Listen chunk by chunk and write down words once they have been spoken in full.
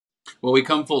Well, we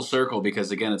come full circle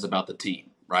because again, it's about the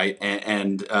team, right?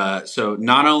 So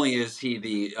not only is he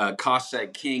the cost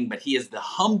seg king, but he is the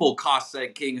humble cost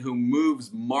seg king who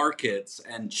moves markets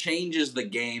and changes the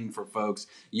game for folks.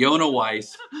 Yonah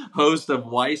Weiss, host of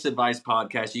Weiss Advice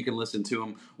Podcast. You can listen to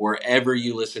him wherever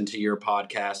you listen to your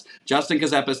podcast. Justin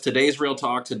Kazepis, Today's Real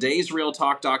Talk,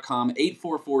 todaysrealtalk.com,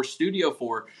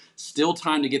 844-STUDIO-4. Still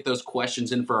time to get those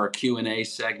questions in for our Q&A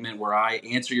segment where I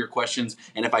answer your questions.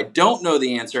 And if I don't know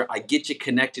the answer, I get you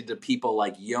connected to people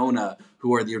like Yonah,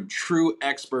 who are the true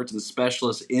experts and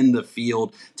specialists in the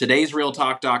field.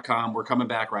 Todaysrealtalk.com. We're coming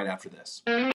back right after this.